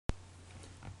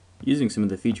Using some of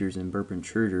the features in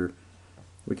Burp-Intruder,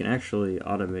 we can actually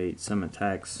automate some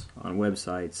attacks on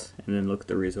websites and then look at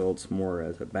the results more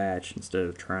as a batch instead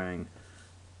of trying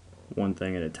one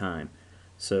thing at a time.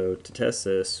 So to test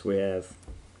this, we have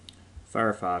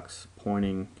Firefox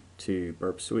pointing to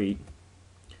Burp-Suite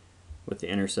with the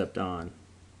intercept on,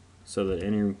 so that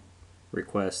any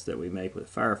requests that we make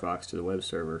with Firefox to the web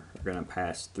server are going to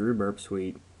pass through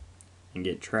Burp-Suite and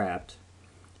get trapped,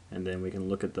 and then we can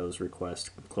look at those requests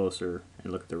closer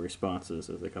and look at the responses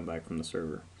as they come back from the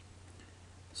server.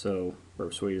 So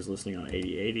Burp-Suite is listening on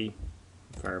 8080,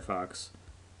 Firefox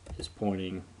is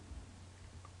pointing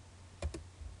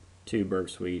to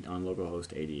Burp-Suite on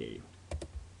localhost 8080.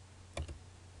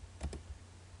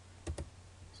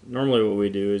 So normally what we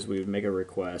do is we would make a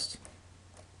request.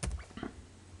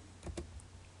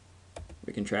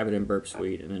 We can trap it in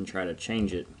Burp-Suite and then try to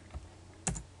change it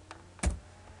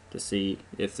to see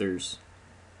if there's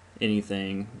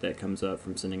anything that comes up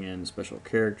from sending in special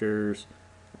characters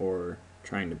or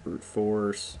trying to brute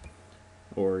force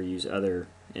or use other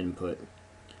input.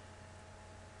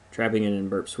 Trapping it in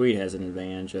Burp-Suite has an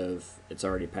advantage of it's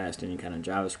already passed any kind of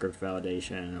JavaScript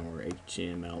validation or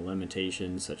HTML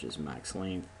limitations such as max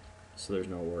length, so there's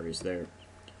no worries there.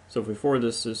 So if we forward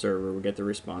this to the server, we get the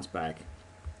response back,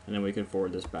 and then we can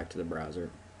forward this back to the browser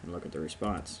and look at the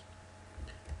response.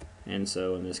 And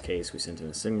so in this case we sent in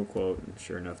a single quote, and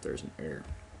sure enough there's an error.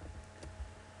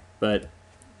 But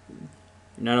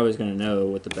you're not always going to know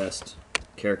what the best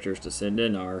characters to send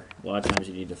in are. A lot of times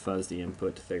you need to fuzz the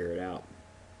input to figure it out.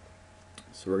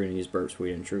 So we're going to use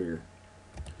Burp-Suite Intruder.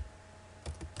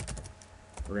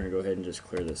 We're going to go ahead and just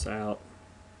clear this out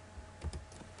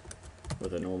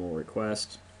with a normal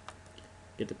request.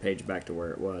 Get the page back to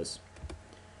where it was.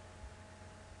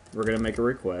 We're going to make a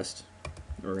request.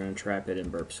 We're going to trap it in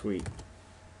Burp-Suite.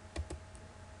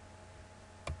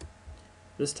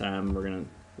 This time we're going to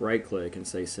right click and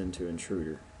say send to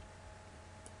intruder.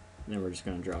 And then we're just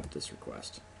going to drop this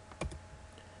request.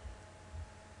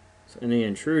 So in the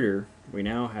intruder, we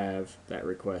now have that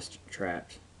request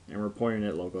trapped, and we're pointing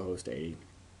at localhost 80.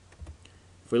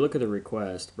 If we look at the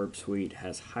request, Burp-Suite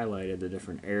has highlighted the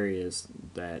different areas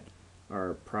that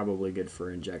are probably good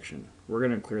for injection. We're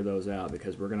going to clear those out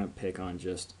because we're going to pick on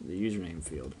just the username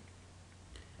field.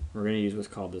 We're going to use what's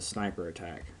called the sniper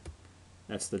attack.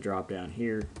 That's the drop down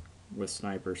here with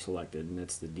sniper selected, and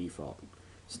it's the default.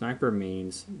 Sniper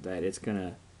means that it's going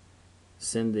to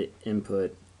send the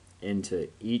input into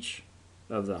each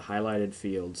of the highlighted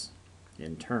fields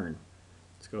in turn.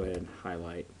 Let's go ahead and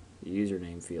highlight the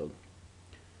username field.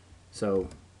 So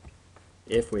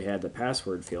if we had the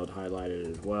password field highlighted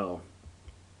as well,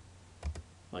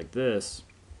 like this,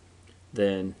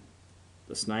 then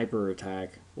the sniper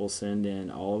attack will send in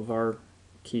all of our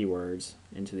keywords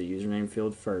into the username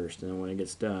field first, and then when it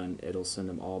gets done, it'll send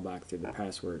them all back through the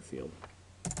password field.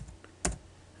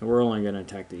 And we're only going to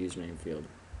attack the username field.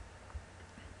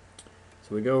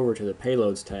 So we go over to the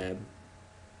payloads tab,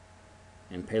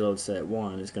 and payload set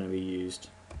 1 is going to be used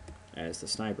as the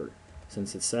sniper.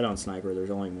 Since it's set on sniper, there's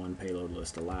only one payload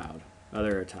list allowed.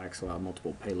 Other attacks allow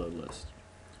multiple payload lists.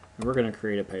 And we're going to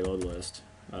create a payload list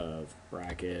of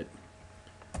bracket,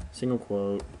 single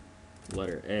quote,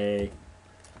 letter A,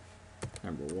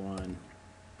 number 1,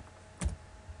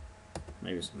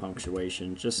 maybe some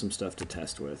punctuation, just some stuff to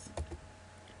test with.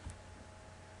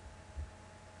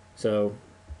 So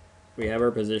we have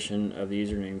our position of the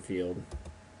username field.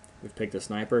 We've picked a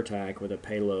sniper attack with a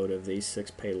payload of these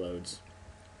 6 payloads.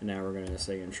 And now we're going to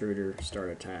say intruder start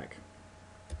attack.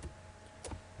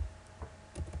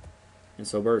 And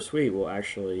so Burp-Suite will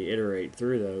actually iterate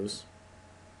through those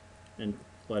and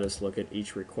let us look at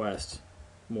each request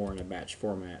more in a batch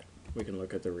format. We can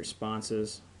look at the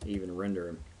responses, even render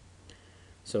them.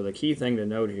 So the key thing to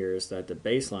note here is that the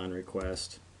baseline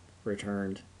request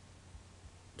returned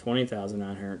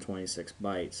 20,926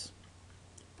 bytes.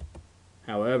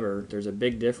 However, there's a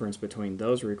big difference between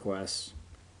those requests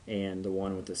and the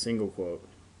one with the single quote.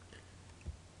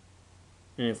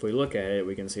 And if we look at it,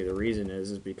 we can see the reason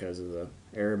is because of the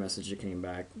error message that came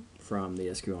back from the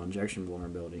SQL injection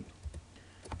vulnerability.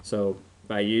 So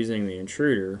by using the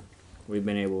intruder, we've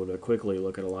been able to quickly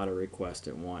look at a lot of requests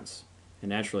at once. And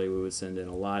naturally, we would send in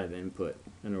a lot of input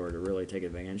in order to really take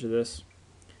advantage of this.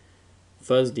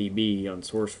 FuzzDB on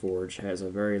SourceForge has a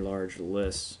very large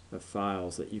list of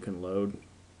files that you can load,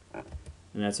 and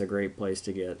that's a great place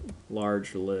to get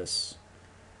large lists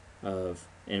of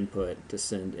input to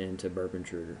send into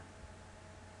Burp-Intruder.